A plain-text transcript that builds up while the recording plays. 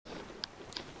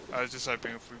I was just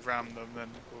hoping if we ram them, then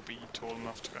we'll be tall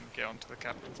enough to kind of get onto the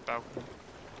captain's balcony.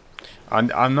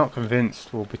 I'm not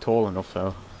convinced we'll be tall enough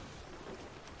though.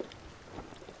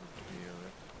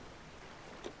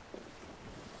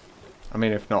 I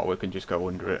mean, if not, we can just go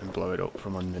under it and blow it up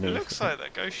from underneath. It looks like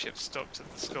that ghost ship stopped at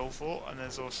the Skull Fort, and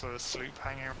there's also a sloop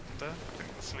hanging around there. I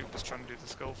think the sloop was trying to do the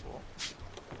Skull Fort.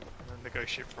 And then the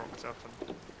ghost ship rocked up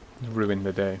and Ruin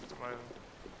the day. knocked them over.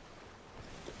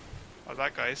 Oh,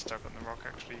 that guy is stuck on the rock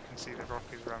actually, you can see the rock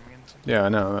he's ramming into. Yeah, I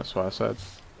know, that's what I said.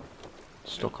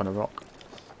 Stuck on a rock.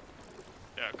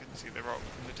 Yeah, I couldn't see the rock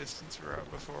from the distance we were at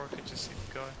before, I could just see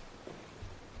the guy.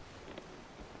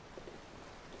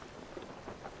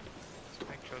 Let's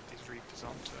make sure these reapers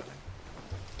aren't turning.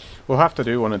 We'll have to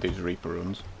do one of these Reaper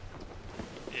runs.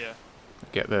 Yeah.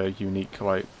 Get the unique,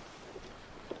 like,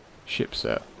 ship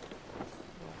set.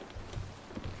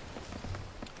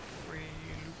 Free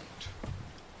loot.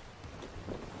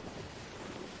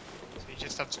 So you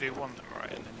just have to do one of them,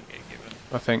 right, and then you get given.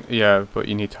 I think, yeah, but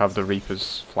you need to have the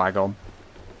Reaper's flag on.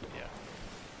 Yeah.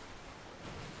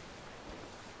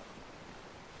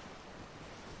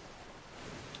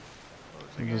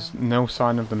 There's no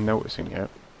sign of them noticing yet.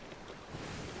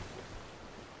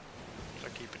 Should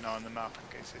I keep an eye on the map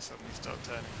in case they suddenly start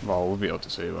turning? Well, we'll be able to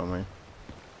see, won't we?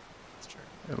 That's true.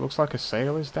 It looks like a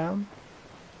sail is down.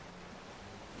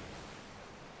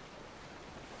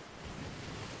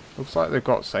 Looks like they've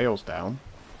got sails down.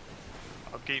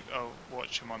 I'll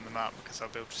watch them on the map because I'll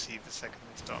be able to see the second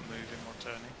they start moving or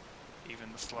turning,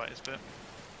 even the slightest bit.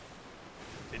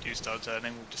 If they do start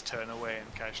turning, we'll just turn away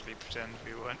and casually pretend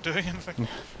we weren't doing anything.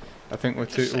 I think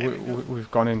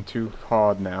we've gone in too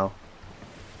hard now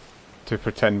to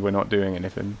pretend we're not doing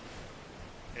anything.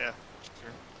 Yeah, that's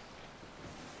true.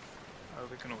 Oh,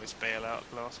 we can always bail out at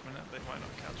the last minute, they might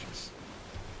not catch us.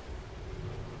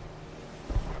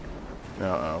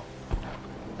 Uh-oh.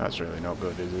 That's really not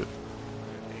good, is it?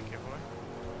 Could be a giveaway.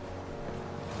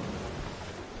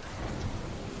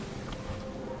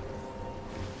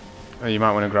 Oh, you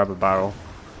might want to grab a barrel.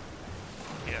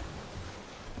 Yeah.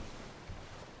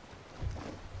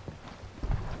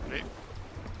 Ready?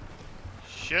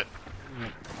 Shit!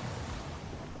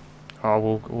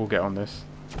 Oh, we'll get on this.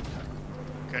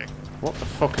 Okay. What the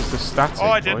fuck is the static, Oh,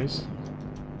 I didn't. boys?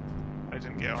 I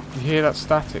didn't get on. You hear that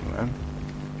static, man?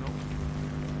 Nope.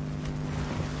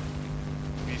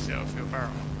 Can you see off your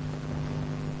barrel?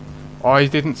 Oh, he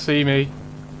didn't see me.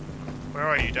 Where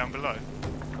are you? Down below?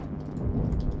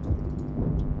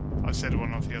 I set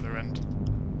one off the other end.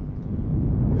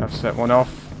 I've set one off.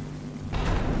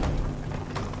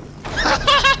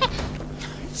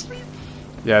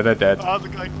 Yeah, they're dead. Oh, the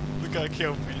guy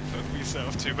killed me, but we set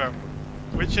off two barrels.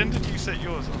 Which end did you set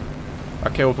yours on? I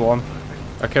killed one.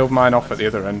 I killed mine off at the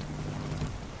other end.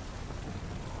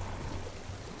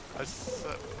 I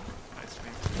set...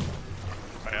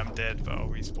 Right, I'm dead, but I'll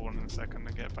respawn in a second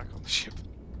and get back on the ship.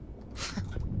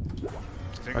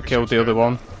 I killed the other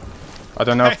one. I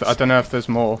don't know if there's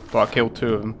more, but I killed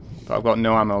two of them. But I've got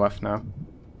no ammo left now.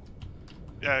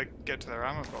 Yeah, get to their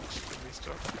ammo box and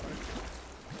restock.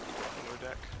 Below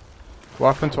deck.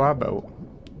 What happened to our boat?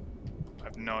 I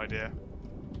have no idea.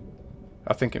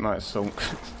 I think it might have sunk.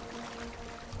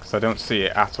 Because I don't see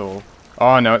it at all.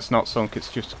 Oh no, it's not sunk,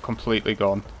 it's just completely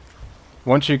gone.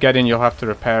 Once you get in, you'll have to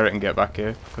repair it and get back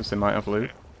here, because they might have loot.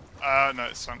 No,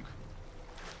 it's sunk.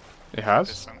 It has?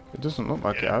 It's sunk. It doesn't look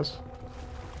like it Yeah. has.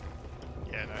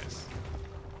 Yeah, no, it's...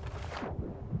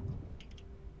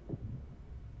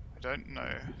 I don't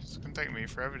know. It's gonna take me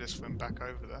forever to swim back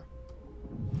over there.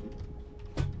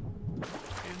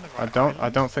 I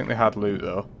don't think they had loot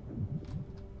though.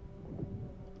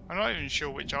 I'm not even sure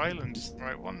which island is the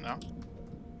right one now.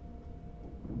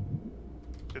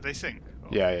 Did they sink? Oh.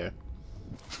 Yeah.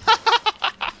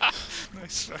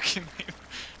 Nice fucking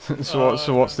name.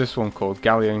 So what's this one called?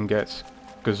 Galleon gets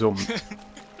gazumped.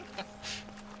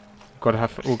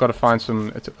 We've got to find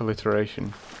some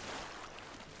alliteration.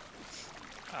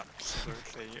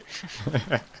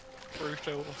 Absolutely.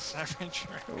 Brutal savage.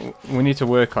 We need to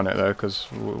work on it though,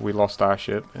 because we lost our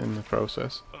ship in the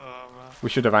process. We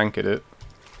should have anchored it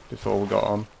before we got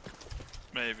on.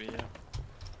 Maybe, yeah.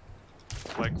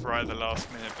 Like right at the last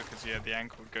minute, because yeah, the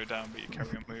anchor would go down, but you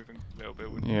carry on moving a little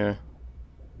bit, wouldn't you? Yeah.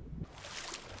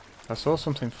 I saw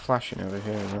something flashing over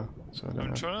here though, so I don't know.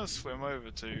 I'm trying to swim over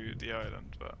to the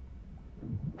island, but...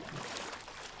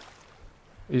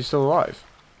 Are you still alive?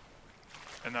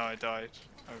 And now I died.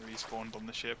 I respawned on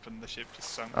the ship and the ship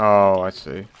just sunk. Oh, I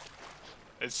see.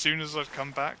 As soon as I've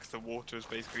come back, the water is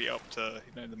basically up to,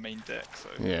 you know, the main deck, so...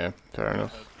 Yeah, fair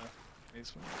enough.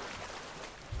 These ones.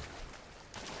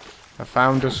 I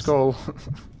found a skull.